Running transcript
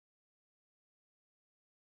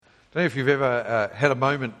I don't know if you've ever had a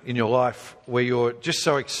moment in your life where you're just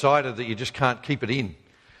so excited that you just can't keep it in.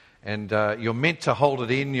 And you're meant to hold it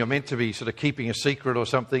in, you're meant to be sort of keeping a secret or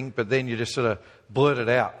something, but then you just sort of blurt it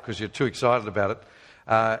out because you're too excited about it.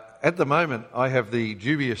 At the moment, I have the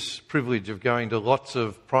dubious privilege of going to lots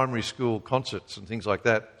of primary school concerts and things like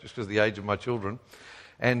that, just because of the age of my children.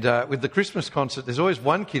 And with the Christmas concert, there's always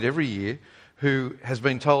one kid every year who has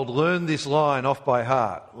been told, learn this line off by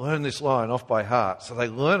heart, learn this line off by heart. So they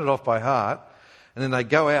learn it off by heart, and then they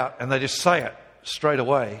go out and they just say it straight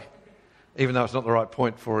away, even though it's not the right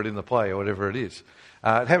point for it in the play or whatever it is.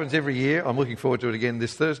 It happens every year. I'm looking forward to it again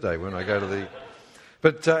this Thursday when I go to the...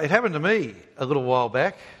 But it happened to me a little while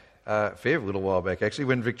back, fair little while back actually,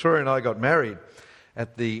 when Victoria and I got married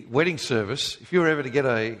at the wedding service. If you were ever to get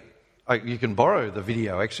you can borrow the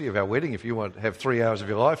video actually of our wedding if you want to have 3 hours of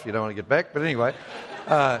your life you don't want to get back. But anyway,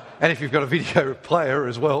 and if you've got a video player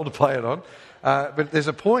as well to play it on. But there's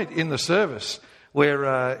a point in the service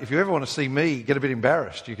where if you ever want to see me get a bit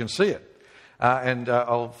embarrassed, you can see it.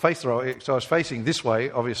 I'll face the role. So I was facing this way,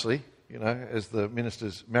 obviously, as the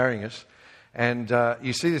minister's marrying us. And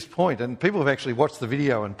you see this point, and people have actually watched the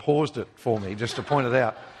video and paused it for me just to point it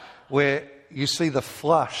out, where you see the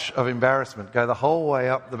flush of embarrassment go the whole way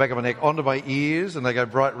up the back of my neck onto my ears, and they go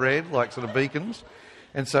bright red like sort of beacons.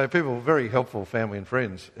 And so people, very helpful family and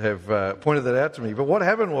friends, have pointed that out to me. But what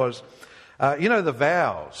happened was, the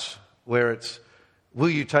vows, where it's, will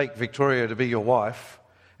you take Victoria to be your wife?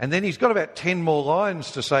 And then he's got about 10 more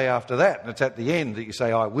lines to say after that, and it's at the end that you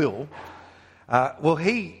say, I will.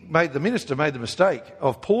 The minister made the mistake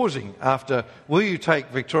of pausing after, will you take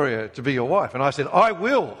Victoria to be your wife? And I said, I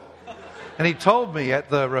will. And he told me at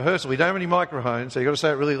the rehearsal, we don't have any microphones, so you've got to say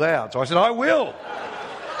it really loud. So I said, I will.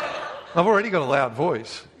 I've already got a loud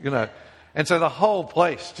voice, And so the whole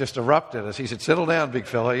place just erupted as he said, settle down, big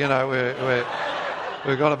fella,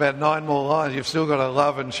 we've got about 9 more lines. You've still got to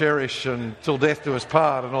love and cherish until death do us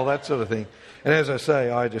part and all that sort of thing. And as I say,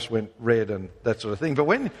 I just went red and that sort of thing. But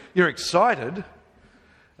when you're excited,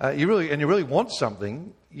 you really want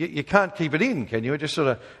something, you can't keep it in, can you? It just sort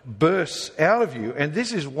of bursts out of you. And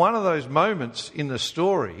this is one of those moments in the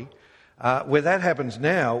story where that happens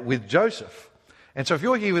now with Joseph. And so if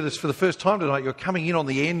you're here with us for the first time tonight, you're coming in on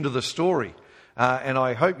the end of the story. And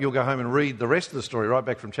I hope you'll go home and read the rest of the story right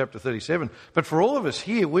back from chapter 37. But for all of us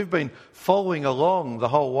here, we've been following along the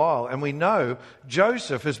whole while, and we know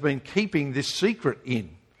Joseph has been keeping this secret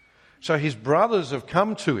in. So his brothers have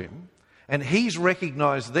come to him, and he's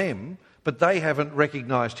recognised them, but they haven't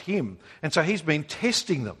recognised him. And so he's been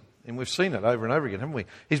testing them, and we've seen it over and over again, haven't we?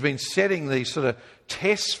 He's been setting these sort of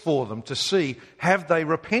tests for them to see, have they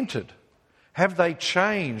repented? Have they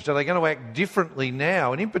changed? Are they going to act differently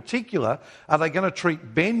now? And in particular, are they going to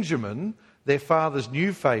treat Benjamin, their father's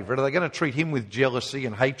new favourite, are they going to treat him with jealousy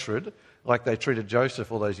and hatred like they treated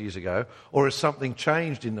Joseph all those years ago? Or has something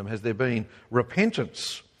changed in them? Has there been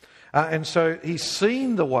repentance? And so he's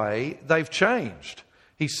seen the way they've changed.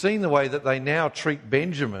 He's seen the way that they now treat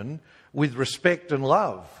Benjamin with respect and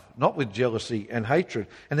love, not with jealousy and hatred.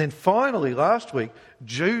 And then finally, last week,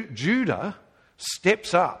 Judah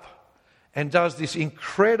steps up and does this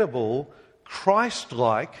incredible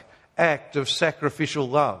Christ-like act of sacrificial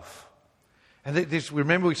love. And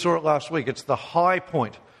remember we saw it last week, it's the high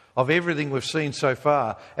point of everything we've seen so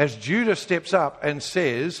far, as Judah steps up and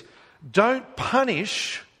says, don't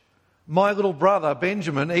punish my little brother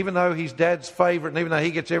Benjamin, even though he's dad's favourite and even though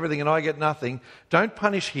he gets everything and I get nothing, don't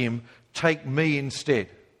punish him, take me instead.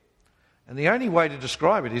 And the only way to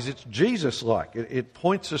describe it is it's Jesus-like. It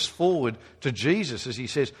points us forward to Jesus as he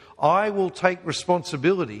says, I will take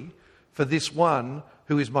responsibility for this one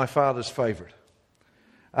who is my father's favourite.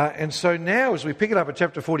 And so now as we pick it up at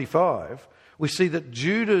chapter 45, we see that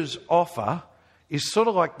Judah's offer is sort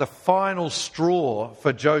of like the final straw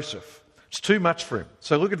for Joseph. It's too much for him.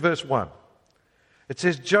 So look at verse 1. It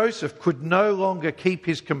says, Joseph could no longer keep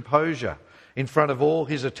his composure in front of all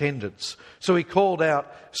his attendants. So he called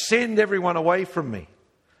out, send everyone away from me.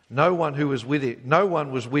 No one was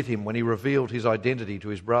with him when he revealed his identity to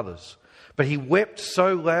his brothers. But he wept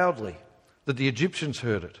so loudly that the Egyptians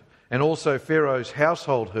heard it, and also Pharaoh's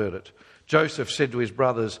household heard it. Joseph said to his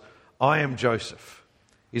brothers, I am Joseph.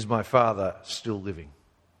 Is my father still living?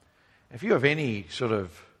 If you have any sort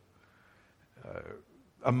of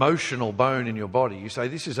emotional bone in your body, you say,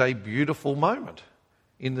 this is a beautiful moment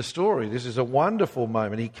in the story. This is a wonderful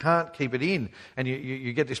moment. He can't keep it in. And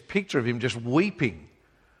you get this picture of him just weeping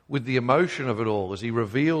with the emotion of it all as he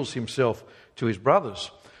reveals himself to his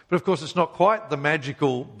brothers. But of course, it's not quite the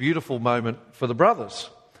magical, beautiful moment for the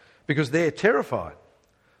brothers because they're terrified.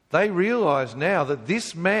 They realise now that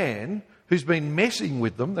this man who's been messing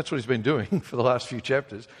with them, that's what he's been doing for the last few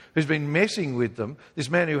chapters, who's been messing with them, this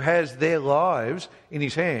man who has their lives in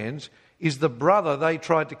his hands, is the brother they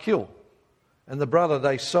tried to kill and the brother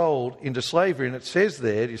they sold into slavery. And it says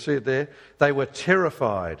there, do you see it there? They were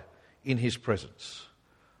terrified in his presence.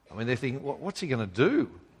 I mean, they're thinking, what's he going to do?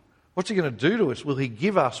 What's he going to do to us? Will he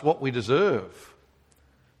give us what we deserve?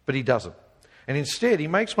 But he doesn't. And instead, he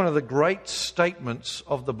makes one of the great statements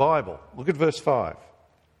of the Bible. Look at verse 5.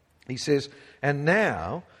 He says, "And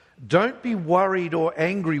now, don't be worried or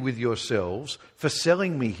angry with yourselves for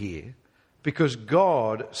selling me here, because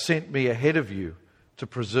God sent me ahead of you to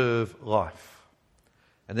preserve life."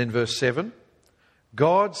 And then verse 7,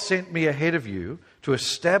 "God sent me ahead of you to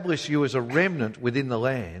establish you as a remnant within the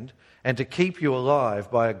land and to keep you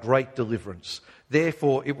alive by a great deliverance.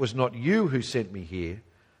 Therefore, it was not you who sent me here,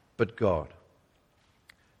 but God."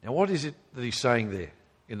 Now, what is it that he's saying there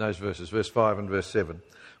in those verses, verse 5 and verse 7?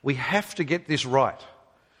 We have to get this right,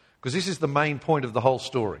 because this is the main point of the whole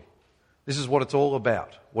story. This is what it's all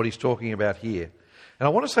about, what he's talking about here. And I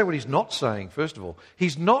want to say what he's not saying, first of all.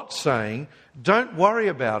 He's not saying, don't worry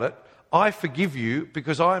about it, I forgive you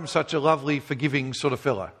because I'm such a lovely, forgiving sort of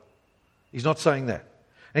fellow. He's not saying that.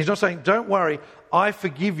 And he's not saying, don't worry, I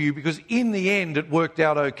forgive you because in the end it worked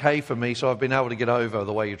out okay for me, so I've been able to get over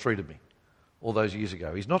the way you treated me all those years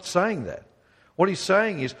ago. He's not saying that. What he's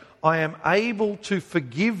saying is, I am able to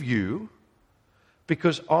forgive you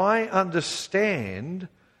because I understand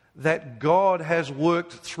that God has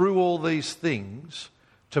worked through all these things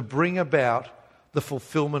to bring about the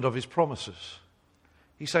fulfillment of his promises.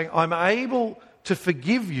 He's saying, I'm able to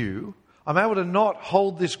forgive you, I'm able to not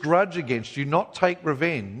hold this grudge against you, not take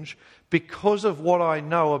revenge, because of what I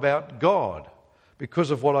know about God,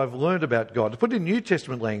 because of what I've learned about God. To put it in New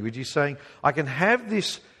Testament language, he's saying, I can have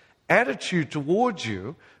this attitude towards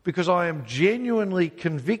you because I am genuinely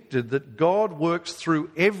convicted that God works through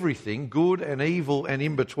everything, good and evil and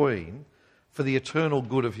in between, for the eternal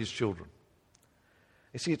good of his children.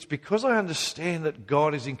 You see, it's because I understand that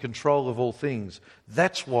God is in control of all things.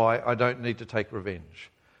 That's why I don't need to take revenge.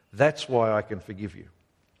 That's why I can forgive you.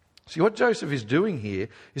 See, what Joseph is doing here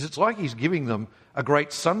is it's like he's giving them a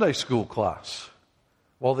great Sunday school class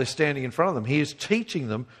while they're standing in front of them. He is teaching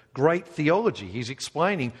them great theology. He's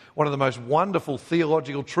explaining one of the most wonderful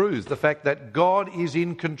theological truths, the fact that God is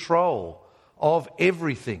in control of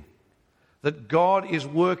everything, that God is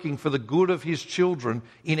working for the good of his children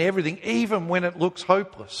in everything, even when it looks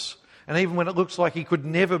hopeless and even when it looks like he could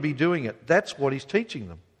never be doing it. That's what he's teaching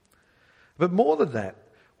them. But more than that,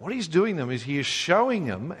 what he's doing them is he is showing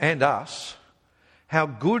them and us how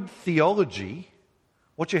good theology,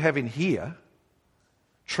 what you have in here,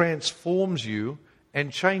 transforms you and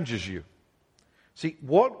changes you. See,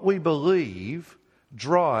 what we believe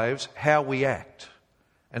drives how we act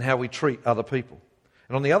and how we treat other people.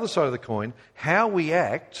 And on the other side of the coin, how we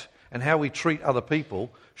act and how we treat other people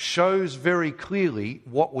shows very clearly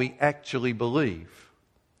what we actually believe.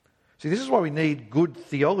 See, this is why we need good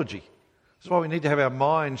theology. This is why we need to have our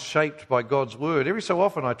minds shaped by God's word. Every so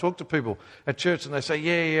often I talk to people at church and they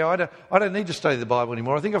say, I don't need to study the Bible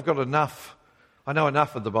anymore. I think I've got enough. I know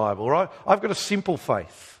enough of the Bible, right? I've got a simple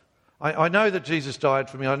faith. I know that Jesus died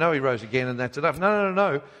for me. I know he rose again and that's enough.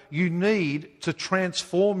 No. You need to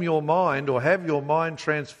transform your mind or have your mind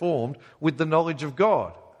transformed with the knowledge of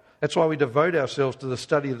God. That's why we devote ourselves to the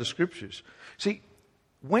study of the Scriptures. See,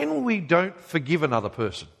 when we don't forgive another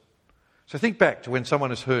person, so think back to when someone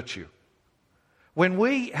has hurt you. When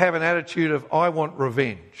we have an attitude of, I want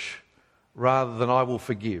revenge rather than I will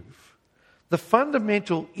forgive, the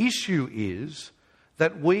fundamental issue is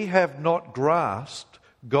that we have not grasped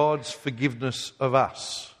God's forgiveness of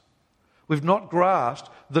us. We've not grasped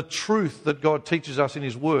the truth that God teaches us in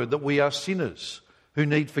his word, that we are sinners who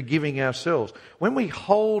need forgiving ourselves. When we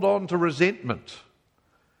hold on to resentment,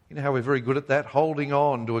 you know how we're very good at that, holding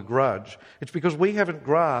on to a grudge, it's because we haven't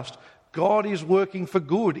grasped God is working for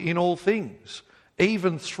good in all things,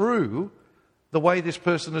 even through the way this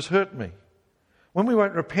person has hurt me. When we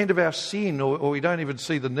won't repent of our sin or we don't even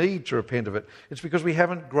see the need to repent of it, it's because we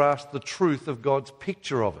haven't grasped the truth of God's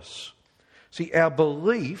picture of us. See, our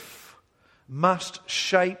belief must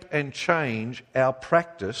shape and change our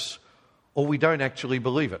practice or we don't actually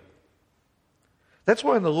believe it. That's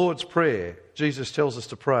why in the Lord's Prayer, Jesus tells us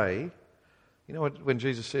to pray. You know what, when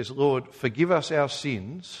Jesus says, Lord, forgive us our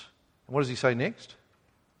sins, and what does he say next?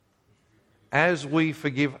 As we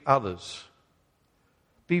forgive others.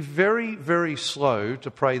 Be very, very slow to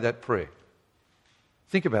pray that prayer.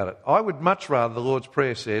 Think about it. I would much rather the Lord's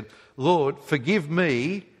Prayer said, Lord, forgive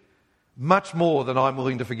me much more than I'm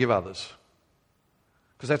willing to forgive others.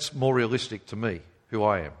 Because that's more realistic to me, who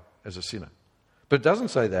I am. as a sinner. But it doesn't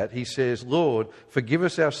say that. He says, Lord, forgive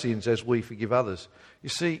us our sins as we forgive others. You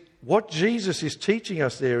see, what Jesus is teaching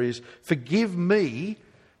us there is, forgive me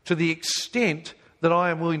to the extent that I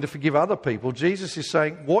am willing to forgive other people. Jesus is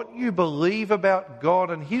saying, what you believe about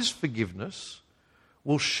God and his forgiveness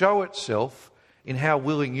will show itself in how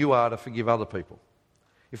willing you are to forgive other people.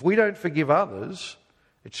 If we don't forgive others,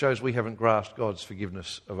 it shows we haven't grasped God's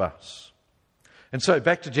forgiveness of us. And so,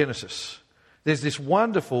 back to Genesis. There's this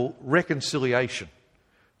wonderful reconciliation.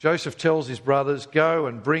 Joseph tells his brothers, go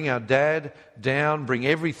and bring our dad down, bring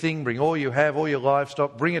everything, bring all you have, all your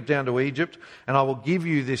livestock, bring it down to Egypt, and I will give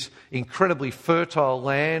you this incredibly fertile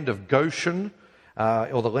land of Goshen,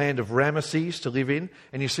 or the land of Ramesses to live in.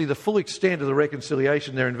 And you see the full extent of the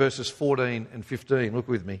reconciliation there in verses 14 and 15. Look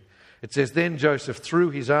with me. It says, then Joseph threw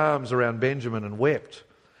his arms around Benjamin and wept,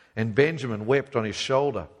 and Benjamin wept on his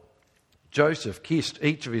shoulder. Joseph kissed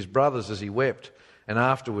each of his brothers as he wept, and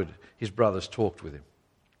afterward his brothers talked with him.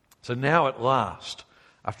 So now at last,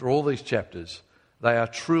 after all these chapters, they are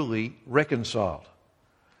truly reconciled.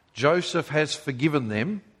 Joseph has forgiven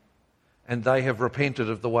them, and they have repented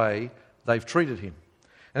of the way they've treated him.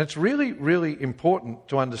 And it's really, really important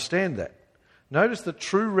to understand that. Notice that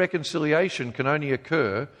true reconciliation can only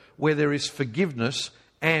occur where there is forgiveness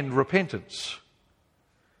and repentance.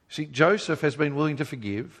 See, Joseph has been willing to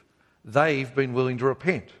forgive. They've been willing to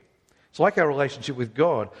repent. It's like our relationship with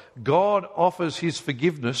God. God offers his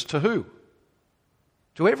forgiveness to who?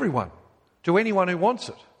 To everyone. To anyone who wants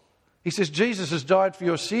it. He says, Jesus has died for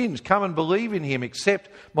your sins. Come and believe in him. Accept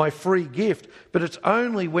my free gift. But it's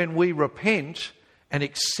only when we repent and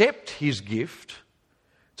accept his gift,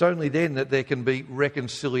 it's only then that there can be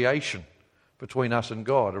reconciliation between us and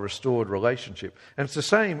God, a restored relationship. And it's the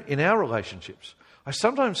same in our relationships. I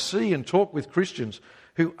sometimes see and talk with Christians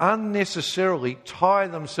who unnecessarily tie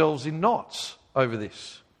themselves in knots over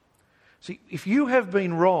this. See, if you have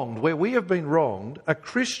been wronged where we have been wronged, a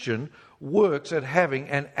Christian works at having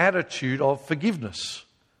an attitude of forgiveness.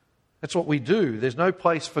 That's what we do. There's no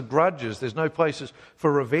place for grudges. There's no places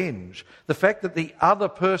for revenge. The fact that the other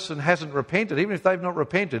person hasn't repented, even if they've not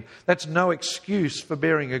repented, that's no excuse for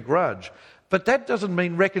bearing a grudge. But that doesn't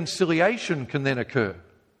mean reconciliation can then occur.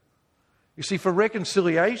 You see, for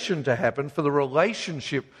reconciliation to happen, for the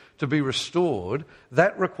relationship to be restored,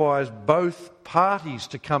 that requires both parties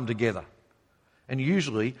to come together. And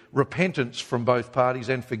usually repentance from both parties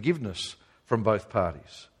and forgiveness from both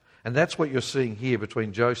parties. And that's what you're seeing here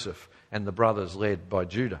between Joseph and the brothers led by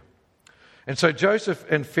Judah. And so Joseph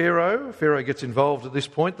and Pharaoh gets involved at this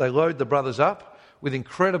point. They load the brothers up with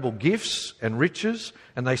incredible gifts and riches,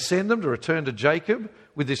 and they send them to return to Jacob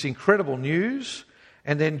with this incredible news.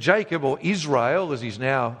 And then Jacob, or Israel, as he's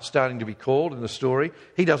now starting to be called in the story,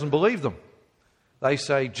 he doesn't believe them. They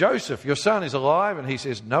say, Joseph, your son is alive. And he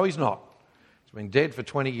says, no, he's not. He's been dead for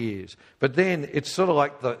 20 years. But then it's sort of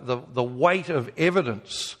like the weight of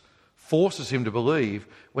evidence forces him to believe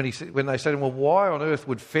when they say to him, well, why on earth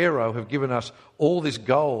would Pharaoh have given us all this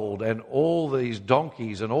gold and all these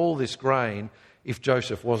donkeys and all this grain if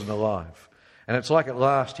Joseph wasn't alive? And it's like at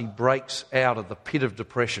last he breaks out of the pit of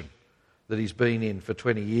depression that he's been in for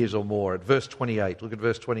 20 years or more. At verse 28, look at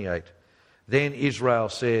verse 28. Then Israel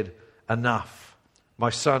said, enough.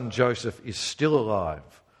 My son Joseph is still alive.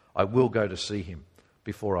 I will go to see him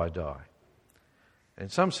before I die. And in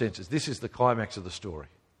some senses, this is the climax of the story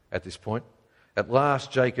at this point. At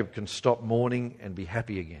last, Jacob can stop mourning and be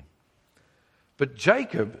happy again. But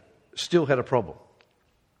Jacob still had a problem.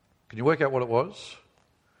 Can you work out what it was?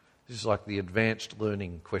 This is like the advanced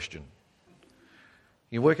learning question.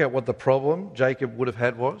 You work out what the problem Jacob would have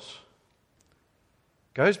had was?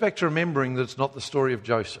 Goes back to remembering that it's not the story of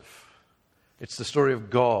Joseph. It's the story of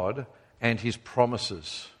God and his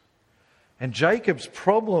promises. And Jacob's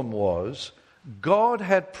problem was God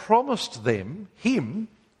had promised him,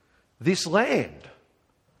 this land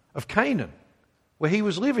of Canaan, where he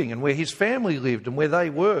was living and where his family lived and where they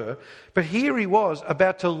were. But here he was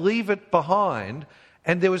about to leave it behind,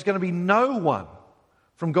 and there was going to be no one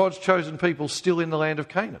from God's chosen people still in the land of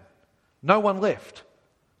Canaan. No one left.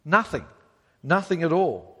 Nothing. Nothing at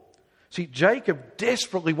all. See, Jacob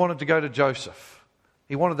desperately wanted to go to Joseph.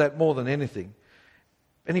 He wanted that more than anything.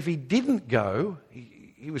 And if he didn't go,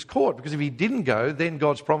 he was caught, because if he didn't go, then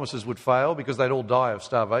God's promises would fail because they'd all die of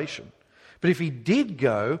starvation. But if he did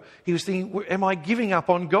go, he was thinking, am I giving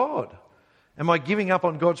up on God? Am I giving up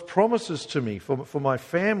on God's promises to me for my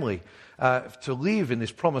family to live in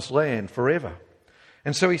this promised land forever?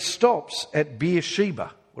 And so he stops at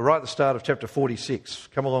Beersheba. We're right at the start of chapter 46.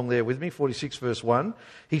 Come along there with me, 46 verse 1.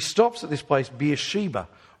 He stops at this place, Beersheba,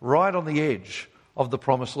 right on the edge of the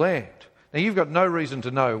promised land. Now, you've got no reason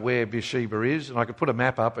to know where Beersheba is, and I could put a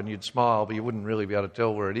map up and you'd smile, but you wouldn't really be able to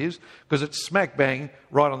tell where it is, because it's smack bang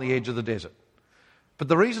right on the edge of the desert. But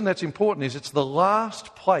the reason that's important is it's the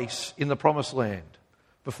last place in the Promised Land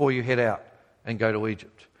before you head out and go to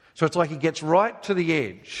Egypt. So it's like he gets right to the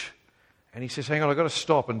edge, and he says, hang on, I've got to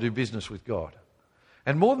stop and do business with God.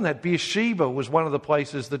 And more than that, Beersheba was one of the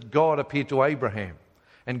places that God appeared to Abraham,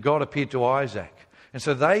 and God appeared to Isaac. And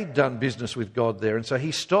so they'd done business with God there. And so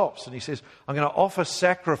he stops and he says, I'm going to offer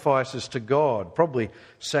sacrifices to God, probably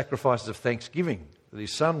sacrifices of thanksgiving that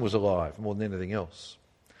his son was alive more than anything else.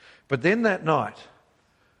 But then that night,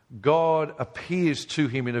 God appears to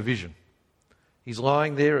him in a vision. He's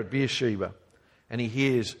lying there at Beersheba and he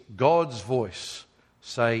hears God's voice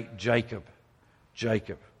say, Jacob,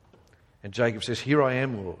 Jacob. And Jacob says, here I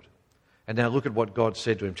am, Lord. And now look at what God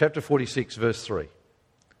said to him. Chapter 46, verse 3.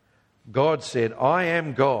 God said, I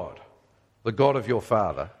am God, the God of your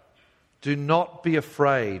father. Do not be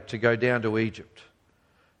afraid to go down to Egypt,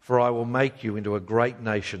 for I will make you into a great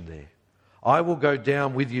nation there. I will go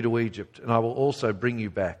down with you to Egypt, and I will also bring you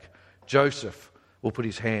back. Joseph will put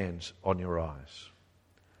his hands on your eyes.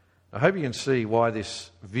 I hope you can see why this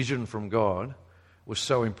vision from God was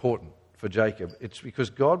so important for Jacob. It's because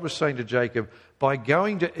God was saying to Jacob, by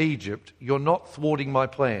going to Egypt, you're not thwarting my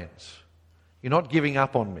plans. You're not giving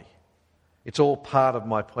up on me. It's all part of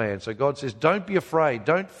my plan. So God says, don't be afraid,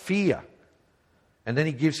 don't fear. And then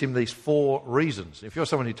he gives him these 4 reasons. If you're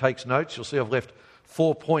someone who takes notes, you'll see I've left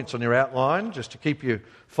 4 points on your outline just to keep you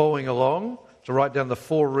following along, to write down the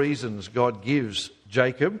 4 reasons God gives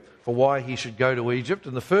Jacob for why he should go to Egypt.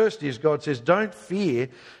 And the first is God says, don't fear,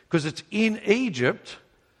 because it's in Egypt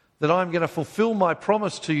that I'm going to fulfill my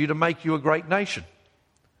promise to you to make you a great nation.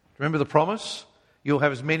 Remember the promise? You'll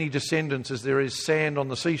have as many descendants as there is sand on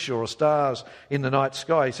the seashore or stars in the night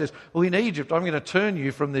sky. He says, well, in Egypt, I'm going to turn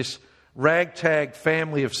you from this ragtag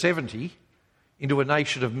family of 70 into a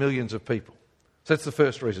nation of millions of people. So that's the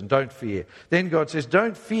first reason, don't fear. Then God says,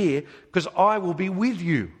 don't fear, because I will be with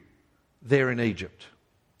you there in Egypt.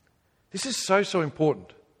 This is so, so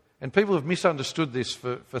important. And people have misunderstood this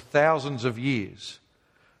for thousands of years.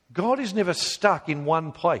 God is never stuck in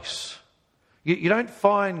one place. You don't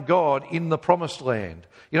find God in the Promised Land.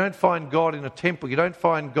 You don't find God in a temple. You don't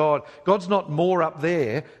find God. God's not more up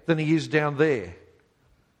there than he is down there.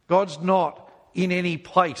 God's not in any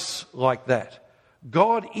place like that.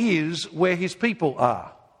 God is where his people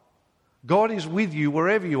are. God is with you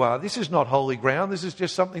wherever you are. This is not holy ground. This is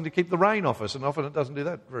just something to keep the rain off us, and often it doesn't do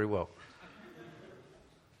that very well.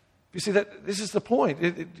 You see, this is the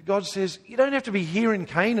point. God says, you don't have to be here in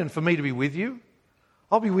Canaan for me to be with you.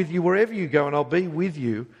 I'll be with you wherever you go, and I'll be with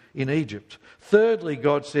you in Egypt. Thirdly,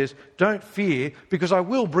 God says, don't fear, because I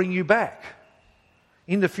will bring you back.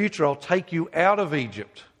 In the future, I'll take you out of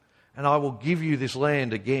Egypt, and I will give you this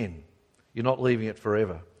land again. You're not leaving it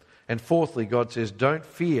forever. And fourthly, God says, don't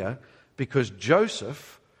fear, because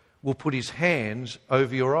Joseph will put his hands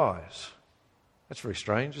over your eyes. That's very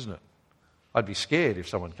strange, isn't it? I'd be scared if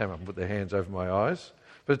someone came up and put their hands over my eyes.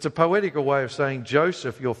 But it's a poetical way of saying,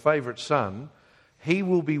 Joseph, your favourite son, he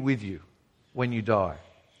will be with you when you die.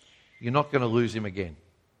 You're not going to lose him again.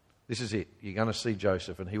 This is it. You're going to see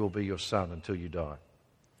Joseph and he will be your son until you die.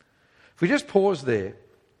 If we just pause there,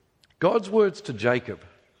 God's words to Jacob,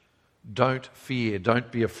 don't fear,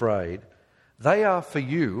 don't be afraid, they are for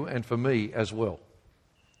you and for me as well.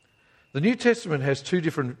 The New Testament has 2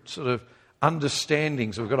 different sort of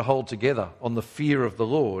understandings that we've got to hold together on the fear of the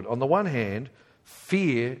Lord. On the one hand,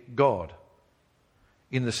 fear God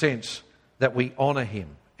in the sense that we honour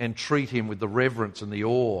him and treat him with the reverence and the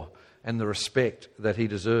awe and the respect that he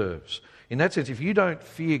deserves. In that sense, if you don't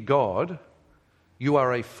fear God, you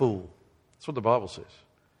are a fool. That's what the Bible says.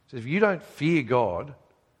 It says if you don't fear God,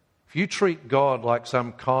 if you treat God like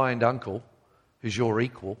some kind uncle who's your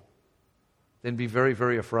equal, then be very,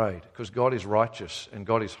 very afraid, because God is righteous and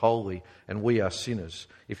God is holy and we are sinners.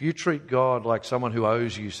 If you treat God like someone who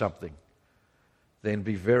owes you something, then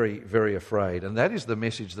be very, very afraid. And that is the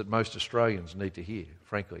message that most Australians need to hear,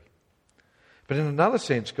 frankly. But in another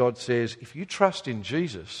sense, God says, if you trust in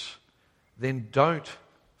Jesus, then don't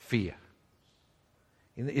fear.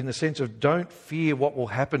 In the sense of don't fear what will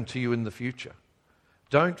happen to you in the future.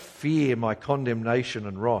 Don't fear my condemnation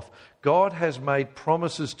and wrath. God has made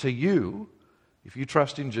promises to you if you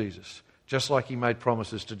trust in Jesus, just like he made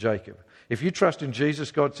promises to Jacob. If you trust in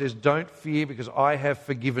Jesus, God says, don't fear because I have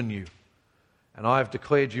forgiven you and I have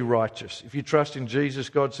declared you righteous. If you trust in Jesus,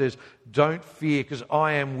 God says, don't fear because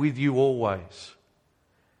I am with you always.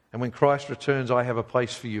 And when Christ returns, I have a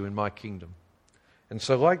place for you in my kingdom. And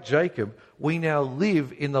so like Jacob, we now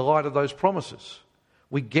live in the light of those promises.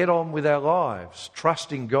 We get on with our lives,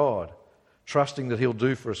 trusting God, trusting that He'll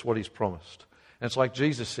do for us what He's promised. And it's like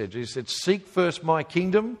Jesus said. Jesus said, seek first my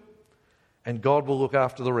kingdom and God will look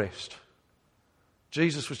after the rest.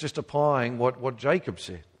 Jesus was just applying what Jacob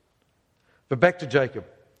said. But back to Jacob.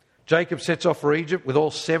 Jacob sets off for Egypt with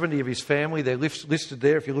all 70 of his family. They're listed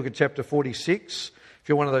there if you look at chapter 46. If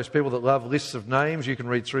you're one of those people that love lists of names, you can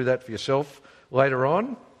read through that for yourself later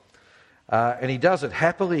on. And he does it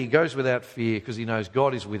happily. He goes without fear because he knows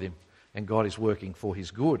God is with him and God is working for his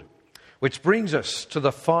good. Which brings us to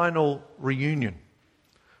the final reunion.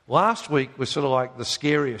 Last week was sort of like the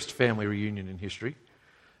scariest family reunion in history.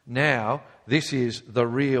 Now, this is the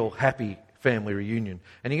real happy family reunion.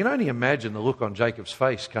 And you can only imagine the look on Jacob's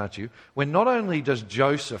face, can't you? When not only does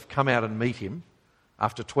Joseph come out and meet him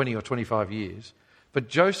after 20 or 25 years, but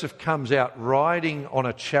Joseph comes out riding on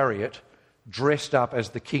a chariot dressed up as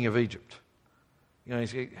the king of Egypt. You know,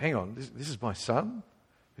 he's going, hang on, this is my son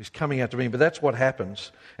who's coming out to me. But that's what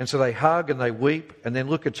happens. And so they hug and they weep. And then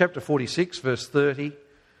look at chapter 46, verse 30.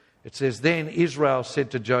 It says, then Israel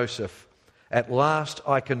said to Joseph, at last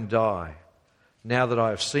I can die, now that I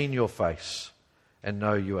have seen your face and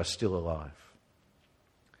know you are still alive.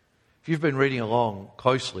 If you've been reading along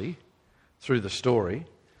closely through the story,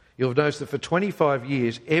 you'll have noticed that for 25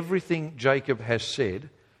 years, everything Jacob has said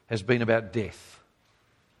has been about death,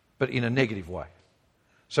 but in a negative way.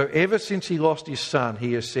 So ever since he lost his son,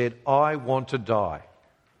 he has said, I want to die.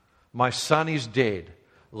 My son is dead.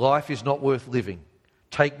 Life is not worth living.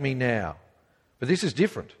 Take me now. But this is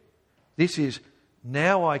different. This is,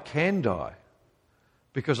 now I can die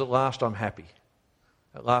because at last I'm happy.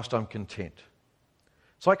 At last I'm content.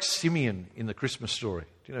 It's like Simeon in the Christmas story.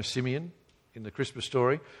 Do you know Simeon in the Christmas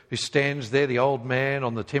story? Who stands there, the old man,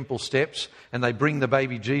 on the temple steps, and they bring the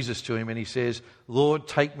baby Jesus to him and he says, Lord,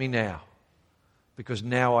 take me now because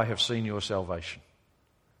now I have seen your salvation.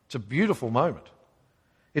 It's a beautiful moment.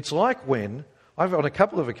 It's like when I've on a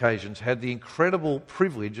couple of occasions had the incredible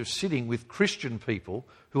privilege of sitting with Christian people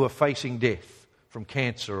who are facing death from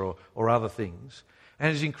cancer or other things.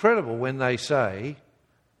 And it's incredible when they say,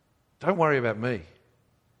 don't worry about me.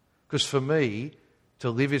 Because for me, to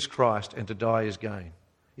live is Christ and to die is gain.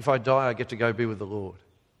 If I die, I get to go be with the Lord.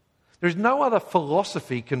 There is no other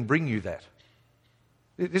philosophy can bring you that.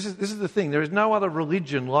 This is the thing. There is no other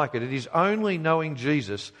religion like it. It is only knowing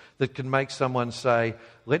Jesus that can make someone say,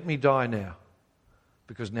 let me die now,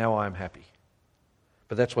 because now I am happy.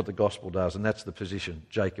 But that's what the gospel does, and that's the position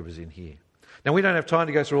Jacob is in here. Now, we don't have time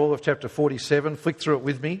to go through all of chapter 47. Flick through it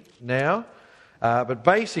with me now. But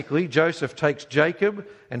basically, Joseph takes Jacob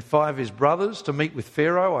and 5 of his brothers to meet with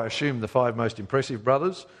Pharaoh, I assume the 5 most impressive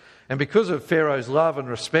brothers. And because of Pharaoh's love and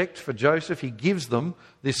respect for Joseph, he gives them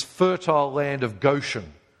this fertile land of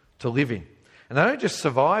Goshen to live in. And they don't just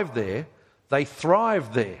survive there, they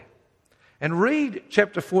thrive there. And read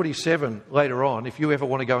chapter 47 later on if you ever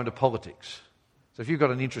want to go into politics. So if you've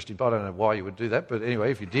got an interest in, I don't know why you would do that, but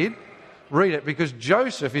anyway, if you did, read it, because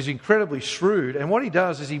Joseph is incredibly shrewd, and what he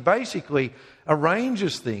does is he basically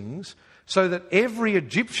arranges things so that every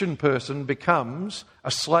Egyptian person becomes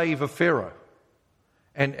a slave of Pharaoh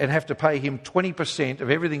and have to pay him 20% of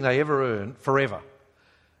everything they ever earn forever.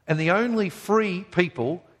 And the only free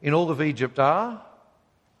people in all of Egypt are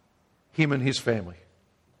him and his family.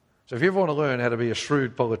 So if you ever want to learn how to be a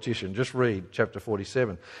shrewd politician, just read chapter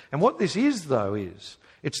 47. And what this is, though, is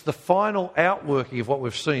it's the final outworking of what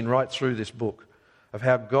we've seen right through this book, of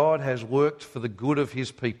how God has worked for the good of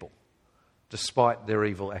his people, despite their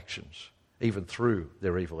evil actions, even through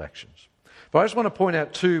their evil actions. But I just want to point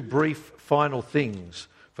out 2 brief final things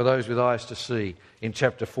for those with eyes to see in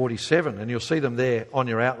chapter 47, and you'll see them there on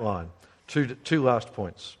your outline. 2 last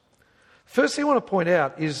points. First thing I want to point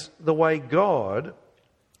out is the way God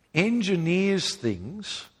engineers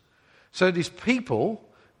things so that his people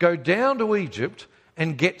go down to Egypt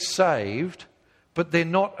and get saved, but they're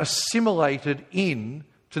not assimilated in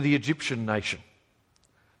to the Egyptian nation.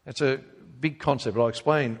 That's a big concept, but I'll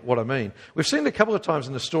explain what I mean. We've seen it a couple of times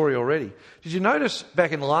in the story already. Did you notice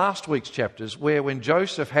back in last week's chapters where when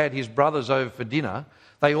Joseph had his brothers over for dinner,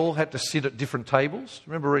 they all had to sit at different tables?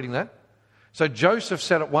 Remember reading that? So Joseph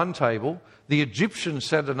sat at one table, the Egyptians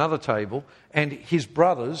sat at another table, and his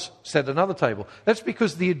brothers sat at another table. That's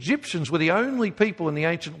because the Egyptians were the only people in the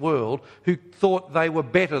ancient world who thought they were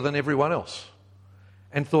better than everyone else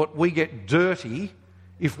and thought we get dirty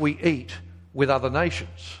if we eat with other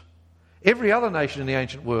nations. Every other nation in the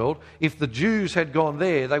ancient world, if the Jews had gone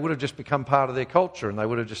there, they would have just become part of their culture and they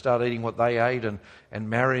would have just started eating what they ate and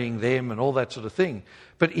marrying them and all that sort of thing.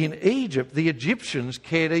 But in Egypt, the Egyptians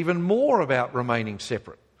cared even more about remaining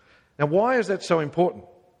separate. Now, why is that so important?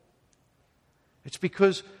 It's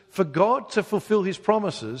because for God to fulfill his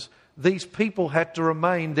promises, these people had to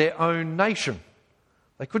remain their own nation.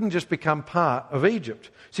 They couldn't just become part of Egypt.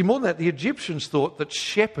 See, more than that, the Egyptians thought that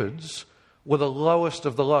shepherds were the lowest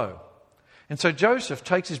of the low. And so Joseph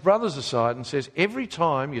takes his brothers aside and says, every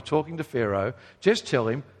time you're talking to Pharaoh, just tell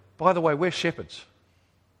him, by the way, we're shepherds.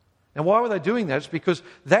 Now, why were they doing that? It's because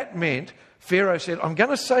that meant Pharaoh said, I'm going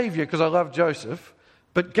to save you because I love Joseph,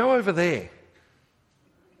 but go over there.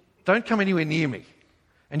 Don't come anywhere near me.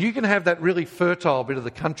 And you can have that really fertile bit of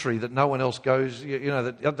the country that no one else goes,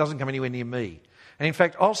 that doesn't come anywhere near me. And in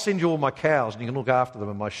fact, I'll send you all my cows and you can look after them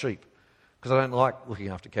and my sheep, because I don't like looking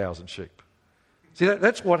after cows and sheep. See,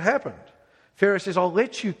 that's what happened. Pharaoh says, I'll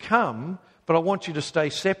let you come, but I want you to stay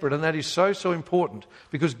separate. And that is so, so important,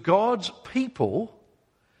 because God's people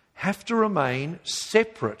have to remain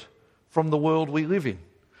separate from the world we live in.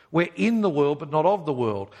 We're in the world, but not of the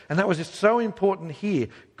world. And that was just so important here.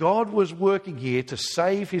 God was working here to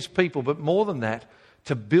save his people, but more than that,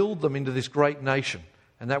 to build them into this great nation.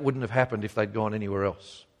 And that wouldn't have happened if they'd gone anywhere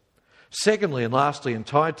else. Secondly, and lastly, and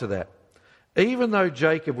tied to that, even though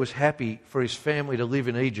Jacob was happy for his family to live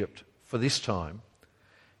in Egypt for this time,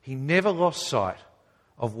 he never lost sight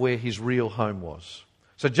of where his real home was.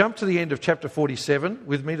 So jump to the end of chapter 47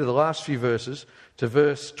 with me, to the last few verses, to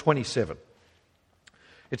verse 27.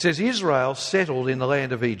 It says, Israel settled in the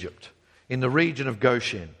land of Egypt, in the region of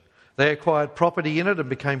Goshen. They acquired property in it and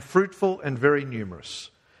became fruitful and very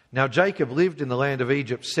numerous. Now Jacob lived in the land of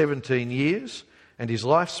Egypt 17 years, and his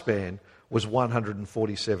lifespan was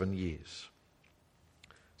 147 years.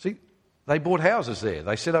 See, they bought houses there.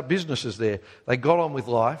 They set up businesses there. They got on with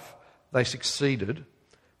life. They succeeded.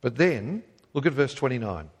 But then, look at verse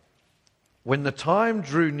 29. When the time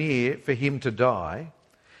drew near for him to die,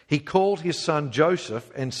 he called his son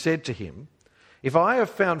Joseph and said to him, if I have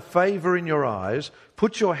found favour in your eyes,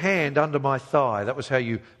 put your hand under my thigh. That was how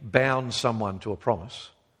you bound someone to a promise.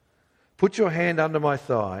 Put your hand under my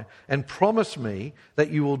thigh and promise me that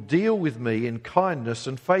you will deal with me in kindness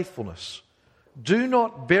and faithfulness. Do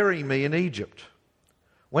not bury me in Egypt.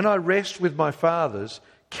 When I rest with my fathers,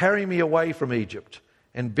 carry me away from Egypt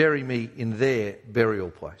and bury me in their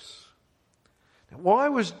burial place. Now, why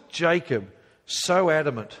was Jacob so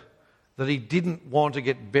adamant that he didn't want to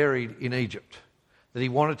get buried in Egypt, that he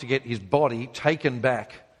wanted to get his body taken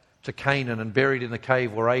back to Canaan and buried in the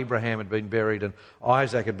cave where Abraham had been buried and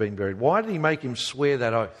Isaac had been buried? Why did he make him swear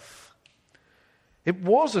that oath? It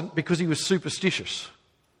wasn't because he was superstitious.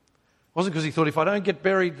 It wasn't because he thought, if I don't get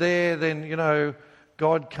buried there, then,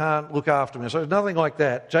 God can't look after me. So it was nothing like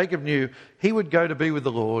that. Jacob knew he would go to be with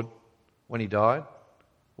the Lord when he died,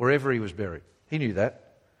 wherever he was buried. He knew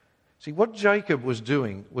that. See, what Jacob was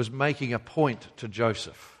doing was making a point to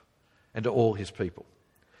Joseph and to all his people.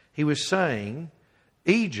 He was saying,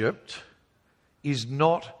 Egypt is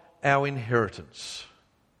not our inheritance.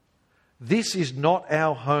 This is not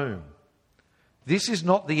our home. This is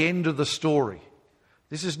not the end of the story.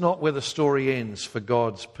 This is not where the story ends for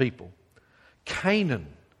God's people. Canaan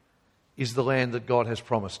is the land that God has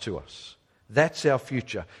promised to us. That's our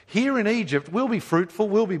future. Here in Egypt, we'll be fruitful,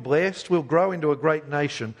 we'll be blessed, we'll grow into a great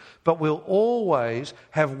nation, but we'll always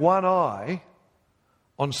have one eye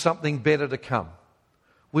on something better to come.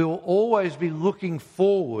 We will always be looking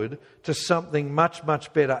forward to something much,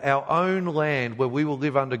 much better, our own land where we will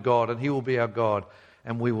live under God and he will be our God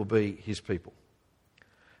and we will be his people.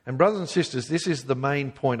 And brothers and sisters, this is the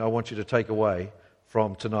main point I want you to take away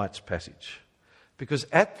from tonight's passage. Because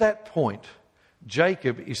at that point,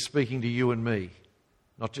 Jacob is speaking to you and me,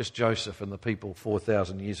 not just Joseph and the people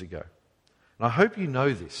 4,000 years ago. And I hope you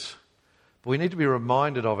know this, but we need to be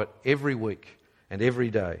reminded of it every week and every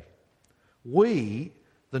day. We,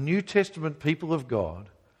 the New Testament people of God,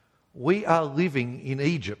 we are living in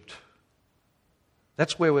Egypt.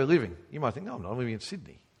 That's where we're living. You might think, no, I'm not living in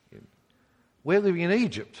Sydney. We're living in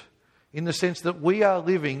Egypt in the sense that we are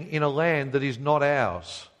living in a land that is not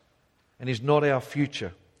ours and is not our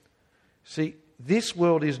future. See, this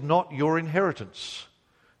world is not your inheritance.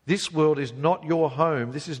 This world is not your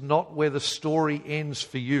home. This is not where the story ends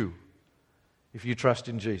for you if you trust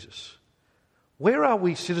in Jesus. Where are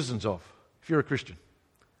we citizens of, if you're a Christian?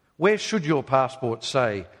 Where should your passport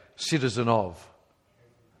say, citizen of?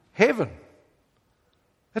 Heaven.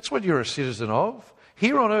 That's what you're a citizen of.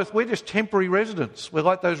 Here on earth, we're just temporary residents. We're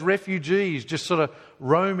like those refugees just sort of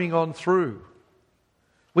roaming on through.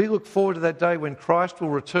 We look forward to that day when Christ will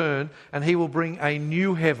return and he will bring a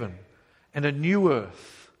new heaven and a new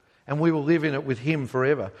earth, and we will live in it with him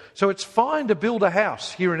forever. So it's fine to build a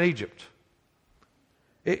house here in Egypt.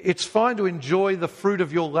 It's fine to enjoy the fruit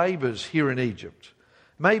of your labours here in Egypt.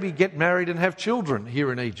 Maybe get married and have children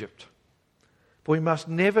here in Egypt. But we must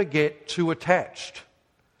never get too attached.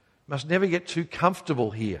 We must never get too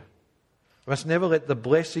comfortable here. We must never let the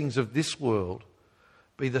blessings of this world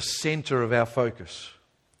be the centre of our focus.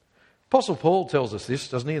 Apostle Paul tells us this,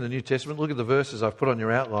 doesn't he, in the New Testament? Look at the verses I've put on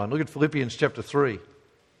your outline. Look at Philippians chapter 3.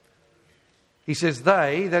 He says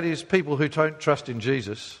they, that is people who don't trust in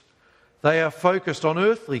Jesus, they are focused on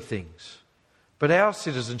earthly things. But our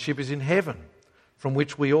citizenship is in heaven, from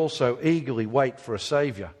which we also eagerly wait for a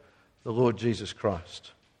Saviour, the Lord Jesus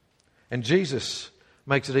Christ. And Jesus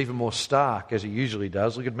makes it even more stark, as he usually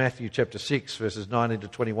does. Look at Matthew chapter 6, verses 19 to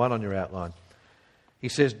 21 on your outline. He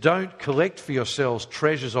says, don't collect for yourselves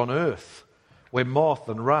treasures on earth, where moth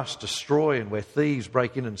and rust destroy and where thieves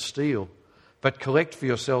break in and steal, but collect for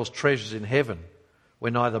yourselves treasures in heaven,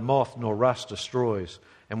 where neither moth nor rust destroys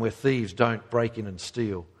and where thieves don't break in and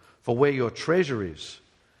steal. For where your treasure is,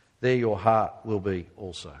 there your heart will be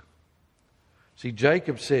also. See,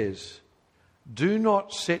 Jacob says, do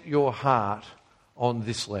not set your heart on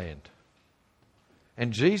this land.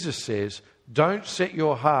 And Jesus says, don't set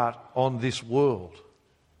your heart on this world.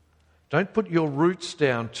 Don't put your roots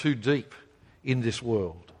down too deep in this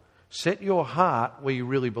world. Set your heart where you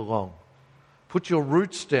really belong. Put your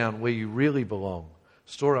roots down where you really belong.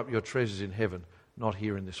 Store up your treasures in heaven, not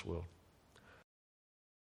here in this world.